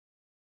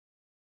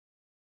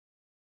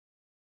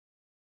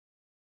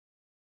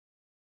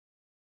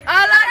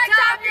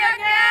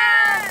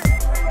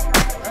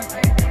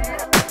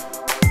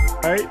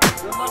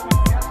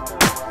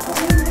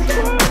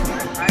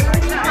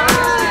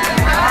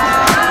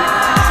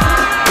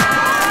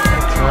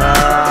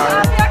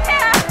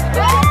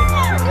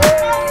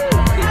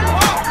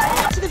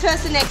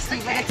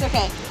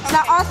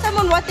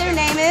what their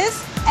name is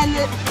and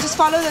just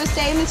follow those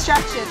same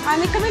instructions. I'm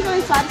becoming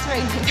really flat, it's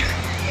raining.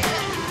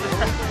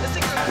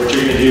 What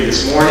you're going to do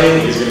this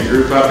morning is going to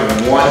group up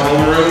in one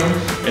homeroom,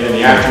 and in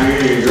the afternoon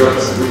you're going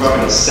to group up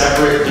in a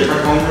separate, different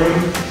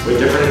homeroom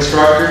with different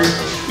instructors.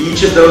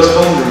 Each of those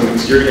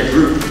homerooms you're going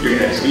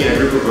to be in a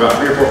group of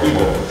about 3 or 4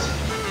 people.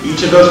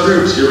 Each of those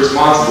groups you're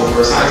responsible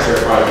for a science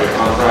fair project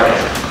on Friday.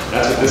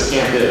 That's what this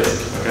camp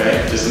is,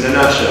 okay? Just in a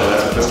nutshell,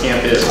 that's what this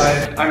camp is.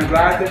 I'm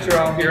glad that you're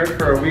all here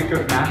for a week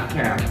of math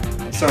camp.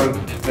 So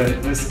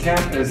this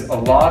camp is a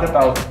lot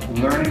about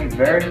learning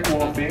very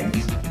cool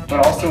things,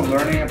 but also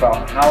learning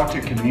about how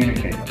to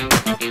communicate them.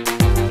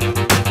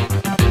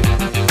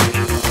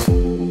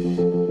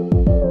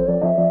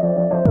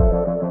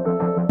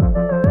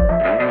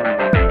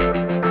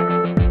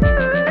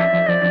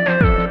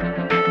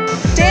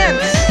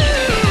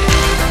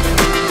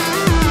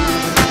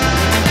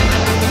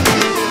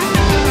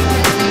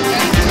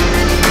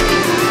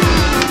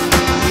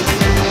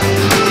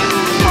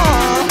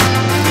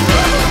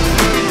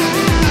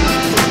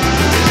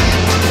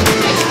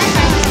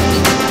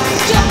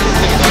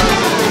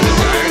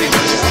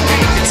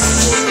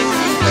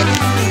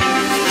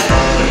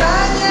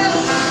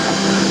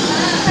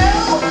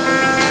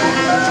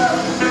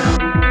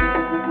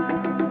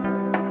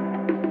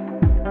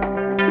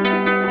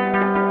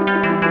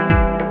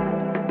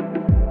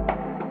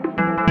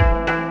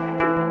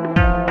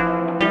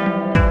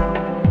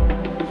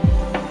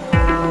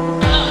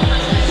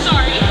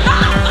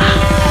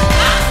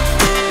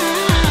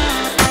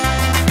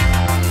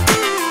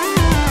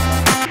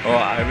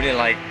 I really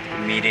like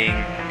meeting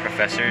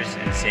professors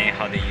and seeing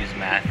how they use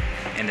math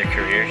in their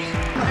careers.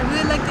 I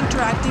really liked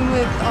interacting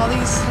with all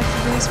these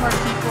really smart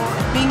people,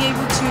 being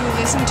able to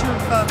listen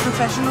to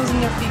professionals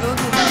in their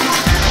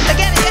field.